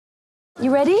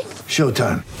You ready?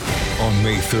 Showtime. On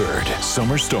May 3rd,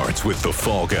 summer starts with The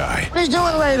Fall Guy. Let's do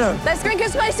it later. Let's drink a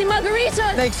spicy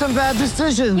margarita. Make some bad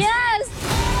decisions. Yes.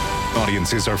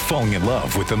 Audiences are falling in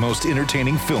love with the most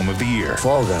entertaining film of the year.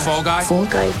 Fall Guy. Fall Guy? Fall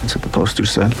Guy. That's what the poster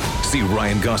said. See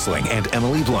Ryan Gosling and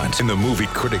Emily Blunt in the movie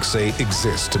critics say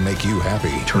exists to make you happy.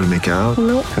 Trying to make it out?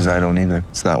 Nope. Because I don't either.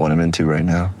 It's not what I'm into right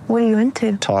now. What are you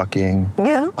into? Talking.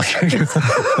 Yeah.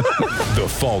 The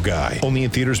Fall Guy. Only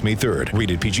in theaters May 3rd.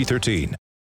 Rated PG-13.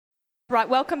 Right,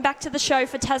 welcome back to the show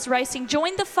for Tas Racing.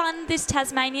 Join the fun this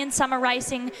Tasmanian Summer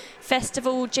Racing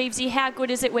Festival. Jeevesy, how good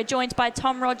is it? We're joined by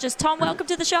Tom Rogers. Tom, welcome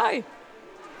to the show.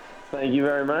 Thank you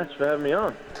very much for having me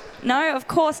on. No, of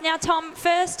course. Now, Tom,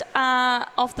 first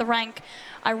off the rank,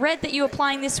 I read that you were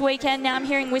playing this weekend. Now I'm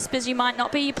hearing whispers you might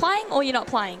not be. You playing or you're not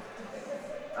playing?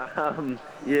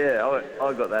 Yeah,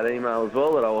 I got that email as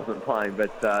well that I wasn't playing,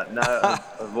 but no,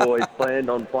 I've always planned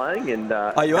on playing, and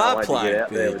Oh, you can't are wait playing. to get out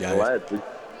There there you with go. the lads.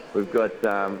 We've got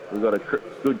a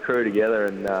good crew together,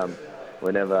 and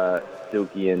whenever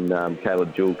Silky and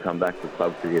Caleb Jewell come back to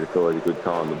club cricket, it's always a good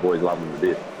time. The boys love them to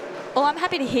bits. Well, I'm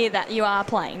happy to hear that you are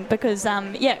playing because,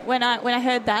 when I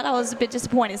heard that, I was a bit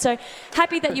disappointed. So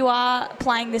happy that you are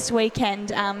playing this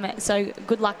weekend. So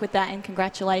good luck with that and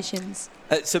congratulations.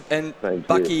 And Thank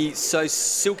Bucky, you. so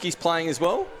Silky's playing as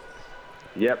well?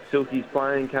 Yep, Silky's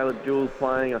playing, Caleb Jewell's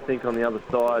playing. I think on the other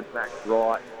side, Max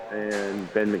Wright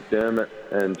and Ben McDermott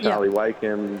and Charlie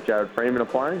Wakeham, Jared Freeman are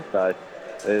playing. So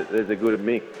there's a good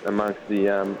mix amongst the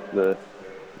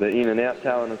in and out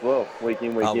talent as well. Week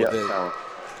in, week out talent.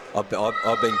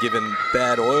 I've been given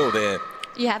bad oil there.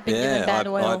 You have been given bad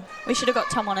oil. We should have got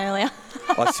Tom on earlier.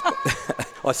 I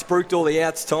spruiked all the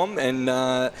outs, Tom,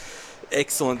 and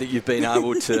excellent that you've been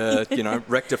able to,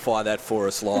 rectify that for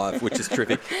us live, which is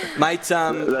terrific. Mate,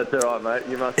 That's all right, mate.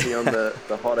 You must be on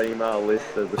the hot email list.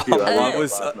 There's a few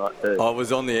others last night too. I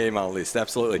was on the email list,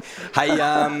 absolutely. Hey,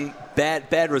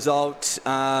 bad result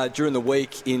during the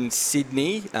week in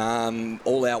Sydney.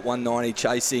 All out 190,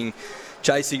 chasing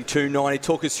 290.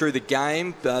 Talk us through the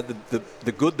game, the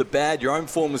good, the bad. Your own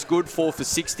form was good, 4 for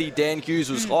 60. Dan Hughes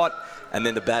was hot, and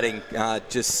then the batting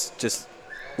just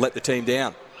let the team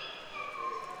down.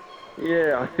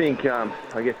 Yeah, I think,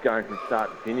 I guess going from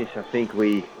start to finish, I think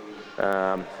we,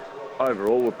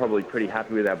 overall, we're probably pretty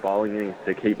happy with our bowling innings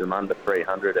to keep them under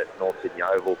 300 at North Sydney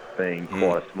Oval, being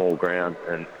quite a small ground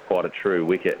and quite a true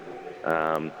wicket.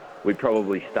 We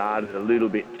probably started a little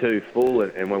bit too full,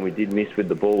 and when we did miss with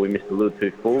the ball, we missed a little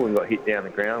too full and got hit down the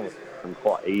ground with some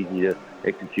quite easy to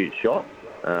execute shots.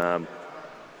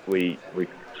 We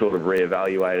sort of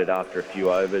reevaluated after a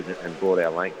few overs and brought our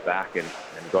length back and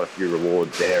got a few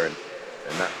rewards there, and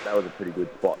that was a pretty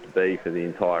good spot to be for the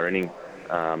entire inning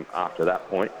after that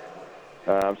point.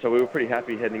 So we were pretty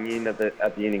happy heading in at the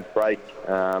innings break,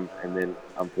 and then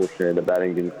unfortunately the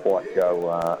batting didn't quite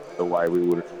go the way we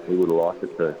would have liked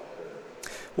it to.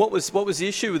 What was the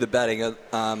issue with the batting? A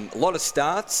lot of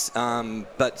starts,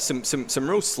 but some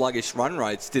real sluggish run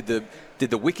rates. Did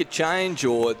the wicket change,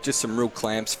 or just some real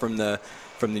clamps from the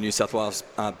New South Wales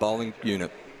bowling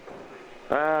unit?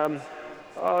 It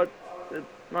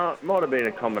might have been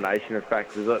a combination of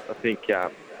factors. I think I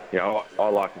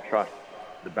like to trust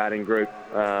the batting group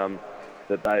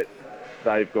that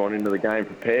they've gone into the game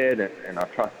prepared, and I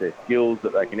trust their skills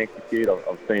that they can execute.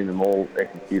 I've seen them all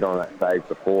execute on that stage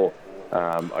before.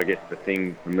 I guess the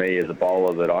thing for me as a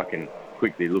bowler that I can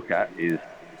quickly look at is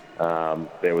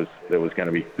there was going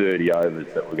to be 30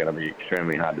 overs that were going to be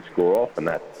extremely hard to score off, and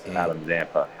that's Adam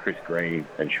Zampa, Chris Green,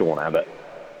 and Sean Abbott.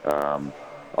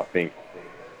 I think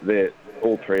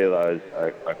all three of those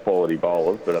are quality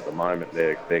bowlers, but at the moment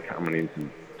they're coming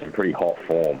in some pretty hot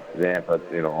form. Zampa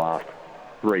in the last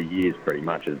 3 years pretty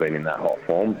much has been in that hot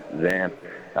form.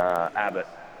 Abbott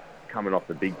coming off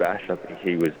the Big Bash, I think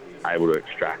he was able to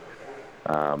extract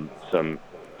some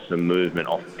movement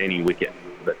off any wicket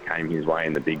that came his way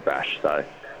in the Big Bash. So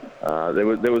there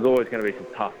was always going to be some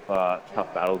tough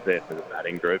battles there for the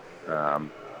batting group.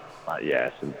 But yeah,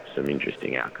 some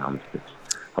interesting outcomes.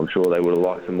 I'm sure they would have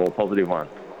liked some more positive ones.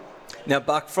 Now,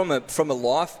 Buck, from a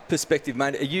life perspective,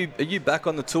 mate, are you back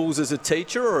on the tools as a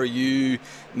teacher, or are you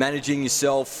managing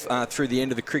yourself through the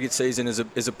end of the cricket season as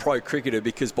a pro cricketer?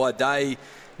 Because by day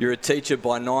you're a teacher,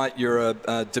 by night you're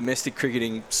a domestic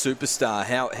cricketing superstar.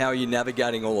 How are you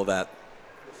navigating all of that?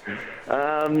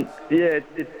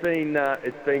 It's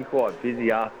been quite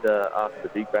busy after the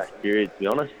Big Bash period. To be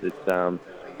honest,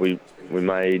 we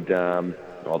made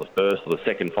the first or the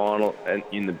second final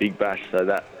in the Big Bash, so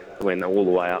that went all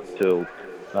the way up till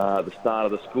the start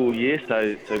of the school year.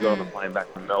 So got on the plane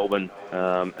back from Melbourne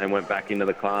and went back into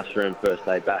the classroom first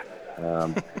day back.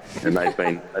 And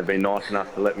they've been nice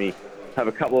enough to let me have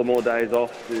a couple of more days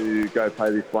off to go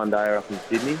play this one day up in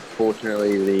Sydney.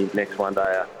 Fortunately, the next one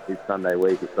day is Sunday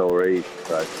week at Bell Reid,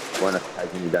 so I won't have to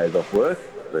take any days off work.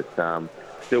 But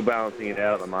still balancing it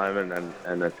out at the moment,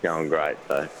 and it's going great.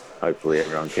 So hopefully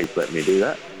everyone keeps letting me do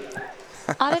that.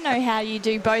 I don't know how you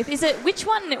do both. Is it which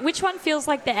one feels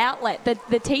like the outlet,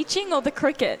 the teaching or the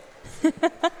cricket?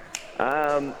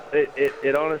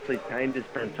 It honestly changes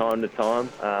from time to time.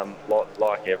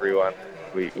 Like everyone,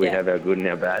 we have our good and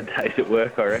our bad days at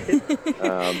work, I reckon.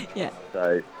 Yeah.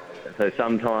 So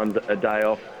sometimes a day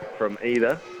off from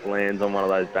either lands on one of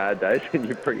those bad days, and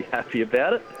you're pretty happy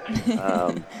about it.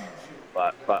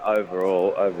 But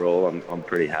overall, I'm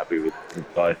pretty happy with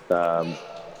both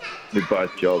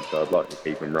jobs. So I'd like to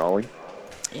keep them rolling.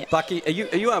 Yeah. Bucky, are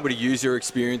you able to use your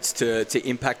experience to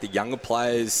impact the younger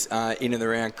players in and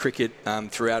around cricket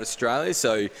throughout Australia?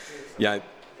 So,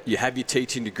 you have your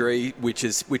teaching degree, which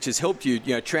has helped you,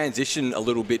 transition a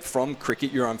little bit from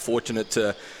cricket. You're unfortunate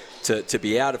to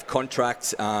be out of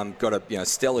contract, got a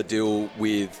stellar deal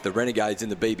with the Renegades in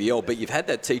the BBL, but you've had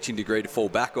that teaching degree to fall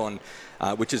back on,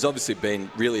 which has obviously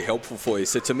been really helpful for you.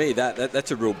 So to me,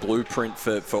 that's a real blueprint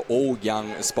for all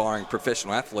young aspiring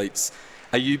professional athletes.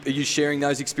 Are you sharing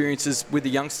those experiences with the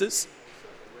youngsters?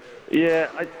 Yeah,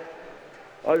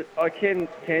 I can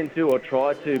to or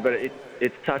try to, but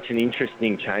it's such an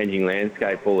interesting changing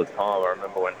landscape all the time. I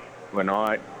remember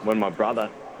when my brother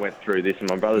went through this, and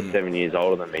my brother's 7 years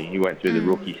older than me. He went through the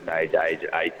rookie stage age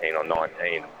at 18 or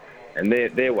 19, and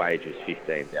their wage was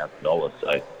 $15,000.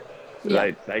 So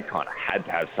they kind of had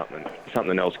to have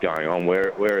something else going on.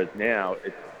 Whereas now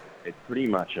it's pretty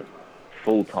much a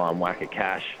full-time whack of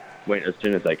cash as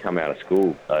soon as they come out of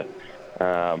school. So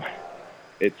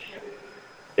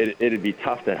it'd be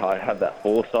tough to have that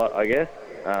foresight, I guess.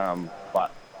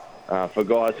 But for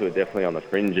guys who are definitely on the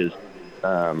fringes,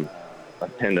 I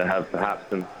tend to have perhaps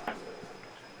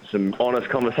some honest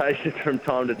conversations from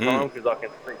time to time, because I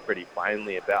can think pretty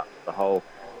plainly about the whole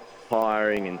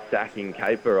hiring and sacking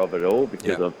caper of it all,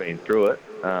 because I've been through it,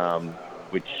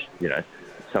 which,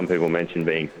 some people mention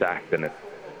being sacked, and it's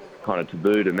kind of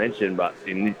taboo to mention, but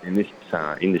in this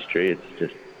industry, it's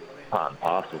just part and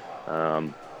parcel.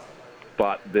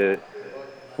 But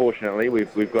fortunately,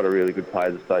 we've got a really good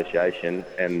players association,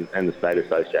 and the state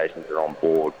associations are on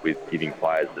board with giving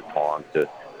players the time to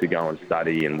go and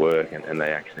study and work, and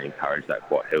they actually encourage that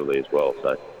quite heavily as well.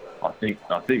 So I think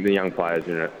the young players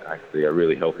are in actually a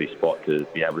really healthy spot to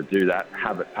be able to do that,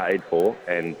 have it paid for,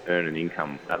 and earn an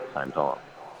income at the same time.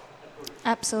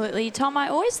 Absolutely. Tom, I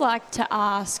always like to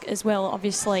ask as well,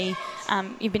 obviously,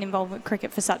 you've been involved with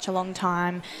cricket for such a long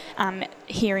time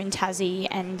here in Tassie,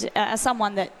 and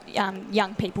someone that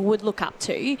young people would look up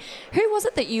to. Who was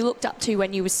it that you looked up to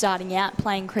when you were starting out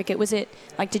playing cricket? Was it,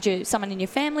 someone in your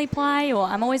family play? Or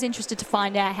I'm always interested to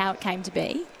find out how it came to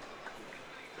be.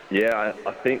 Yeah,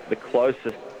 I think the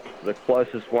closest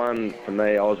one for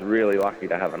me, I was really lucky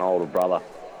to have an older brother,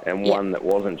 and one that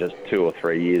wasn't just 2 or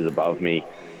 3 years above me.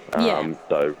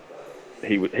 So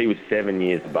he was 7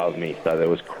 years above me, so there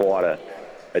was quite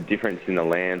a difference in the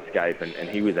landscape, and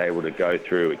he was able to go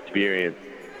through, experience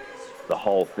the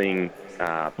whole thing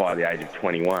by the age of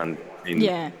 21,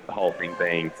 the whole thing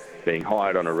being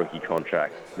hired on a rookie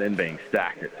contract, then being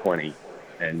sacked at 20.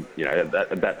 And, at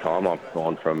that time, I've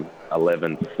gone from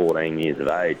 11 to 14 years of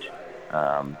age.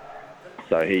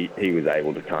 So he was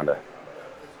able to kind of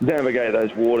navigate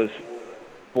those waters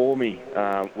for me,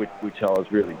 which I was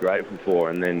really grateful for,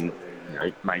 and then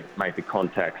make the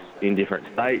contacts in different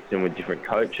states and with different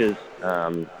coaches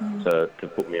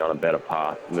to put me on a better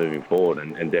path moving forward,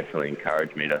 and definitely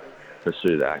encourage me to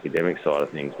pursue the academic side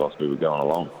of things whilst we were going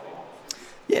along.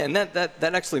 Yeah, and that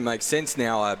actually makes sense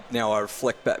now. I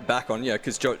reflect back on,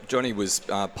 because Johnny was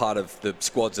part of the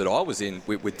squads that I was in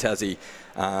with Tassie,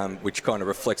 which kind of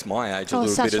reflects my age a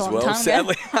little bit as well,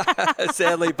 sadly.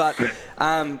 Sadly, but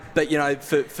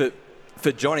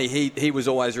for Johnny, he was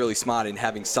always really smart in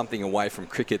having something away from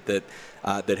cricket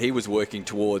that he was working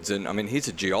towards. And I mean, he's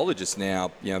a geologist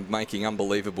now, making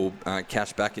unbelievable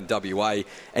cash back in WA.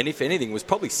 And if anything, was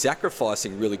probably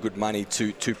sacrificing really good money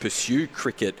to pursue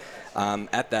cricket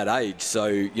at that age.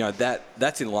 So,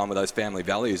 that's in line with those family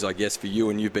values, I guess, for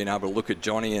you. And you've been able to look at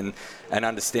Johnny and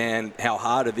understand how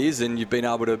hard it is, and you've been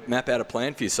able to map out a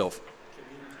plan for yourself.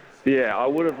 Yeah, I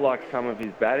would have liked some of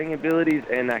his batting abilities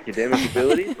and academic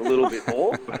abilities a little bit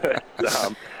more, but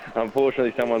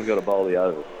unfortunately someone's got to bowl the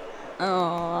overs.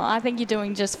 Oh, I think you're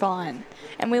doing just fine.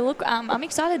 And I'm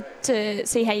excited to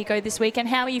see how you go this week. And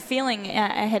how are you feeling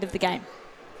ahead of the game?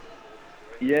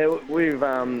 Yeah,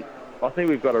 I think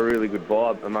we've got a really good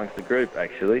vibe amongst the group,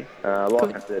 actually.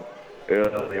 I said,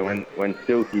 earlier, when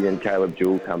Silky and Caleb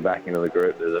Jewell come back into the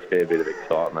group, there's a fair bit of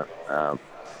excitement.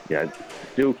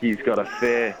 Silky's got a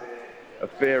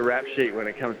fair rap sheet when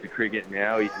it comes to cricket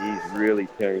now. He's really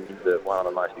turned into one of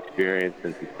the most experienced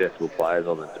and successful players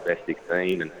on the domestic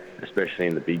scene, and especially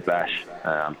in the Big Bash.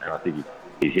 And I think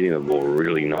he's hitting the ball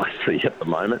really nicely at the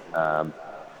moment.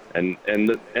 And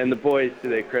the boys, to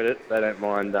their credit, they don't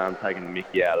mind taking the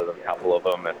mickey out of a couple of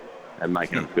them and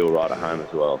making them feel right at home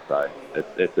as well. So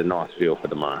it's a nice feel for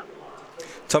tomorrow.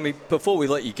 Tommy, before we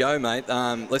let you go, mate,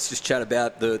 let's just chat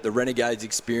about the Renegades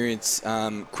experience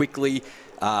quickly.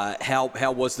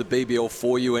 How was the BBL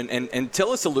for you? And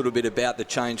tell us a little bit about the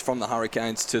change from the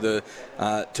Hurricanes to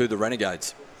the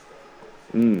Renegades.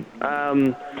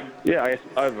 I guess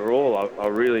overall I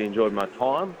really enjoyed my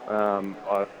time.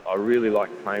 I really like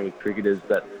playing with cricketers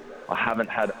that I haven't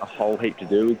had a whole heap to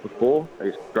do with before.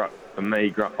 I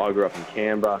grew up in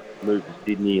Canberra, moved to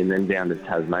Sydney and then down to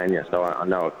Tasmania, so I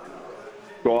know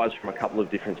guys from a couple of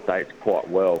different states quite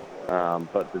well,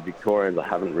 but the Victorians I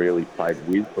haven't really played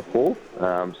with before.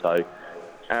 So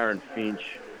Aaron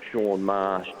Finch, Sean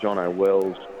Marsh, Jono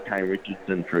Wells, Kane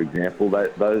Richardson, for example,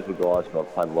 those were guys who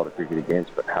I've played a lot of cricket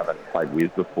against but haven't played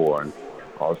with before, and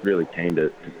I was really keen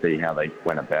to see how they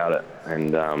went about it.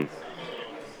 And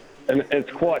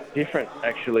it's quite different,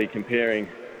 actually, comparing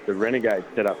the Renegade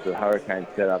setup to the Hurricane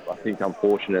setup. I think I'm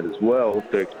fortunate as well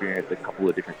to experience a couple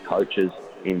of different coaches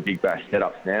in Big Bash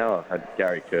setups now. I've had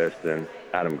Gary Kirsten,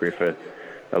 Adam Griffith,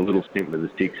 a little stint with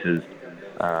the Sixers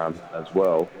as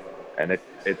well. And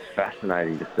it's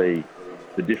fascinating to see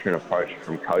the different approach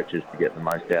from coaches to get the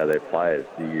most out of their players.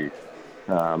 Do you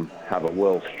have a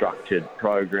well-structured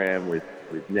program with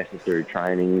necessary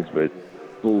trainings, with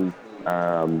full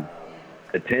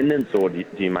attendance, or do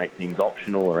you make things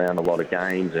optional around a lot of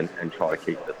games and try to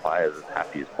keep the players as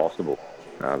happy as possible?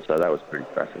 So that was pretty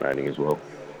fascinating as well.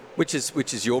 Which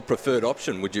is your preferred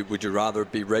option? Would you rather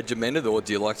be regimented, or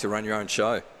do you like to run your own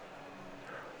show?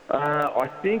 I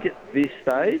think at this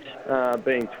stage,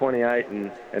 being 28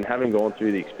 and having gone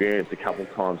through the experience a couple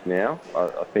of times now,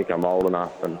 I think I'm old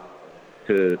enough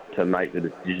to make the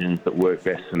decisions that work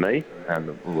best for me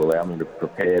and will allow me to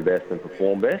prepare best and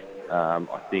perform best.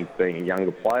 I think being a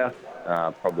younger player,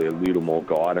 probably a little more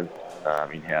guidance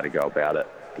in how to go about it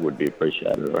would be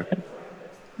appreciated, I reckon.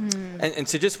 And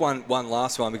so just one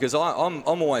last one, because I'm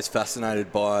always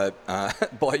fascinated by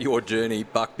by your journey,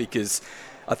 Buck, because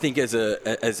I think as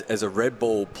a red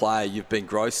ball player, you've been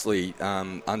grossly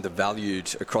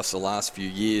undervalued across the last few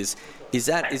years. Is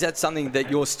that something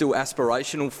that you're still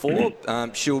aspirational for,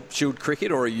 Shield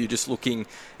cricket, or are you just looking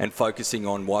and focusing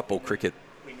on white ball cricket?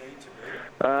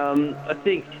 I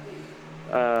think,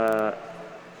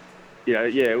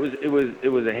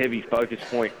 it was a heavy focus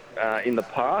point in the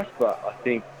past, but I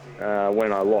think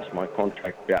when I lost my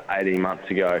contract about 18 months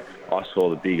ago, I saw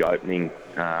the big opening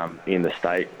in the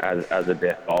state as a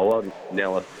death bowler.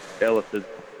 Ellis has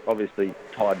obviously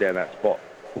tied down that spot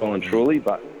well and truly,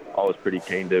 but I was pretty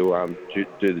keen to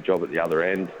do the job at the other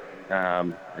end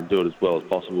and do it as well as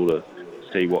possible to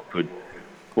see what could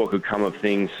come of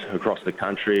things across the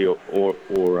country or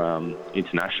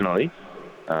internationally.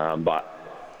 But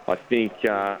I think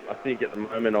at the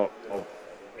moment I'll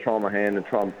try my hand and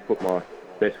try and put my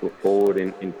best foot forward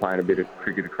in playing a bit of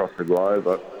cricket across the globe.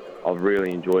 I've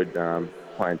really enjoyed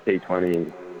playing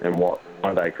T20 and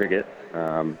one-day cricket.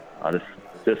 I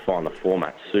just find the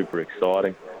format super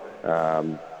exciting.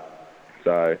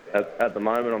 So at the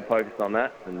moment I'm focused on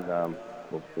that, and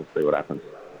we'll see what happens.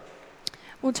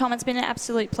 Well, Tom, it's been an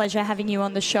absolute pleasure having you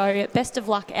on the show. Best of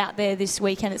luck out there this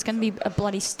weekend. It's going to be a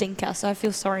bloody stinker, so I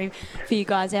feel sorry for you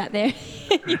guys out there.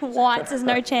 You whites, there's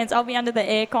no chance. I'll be under the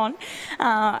aircon.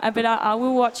 But I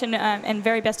will watch, and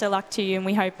very best of luck to you, and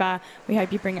we hope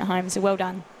you bring it home. So well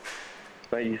done.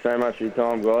 Thank you so much for your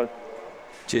time, guys.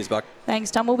 Cheers, Buck.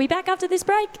 Thanks, Tom. We'll be back after this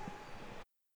break.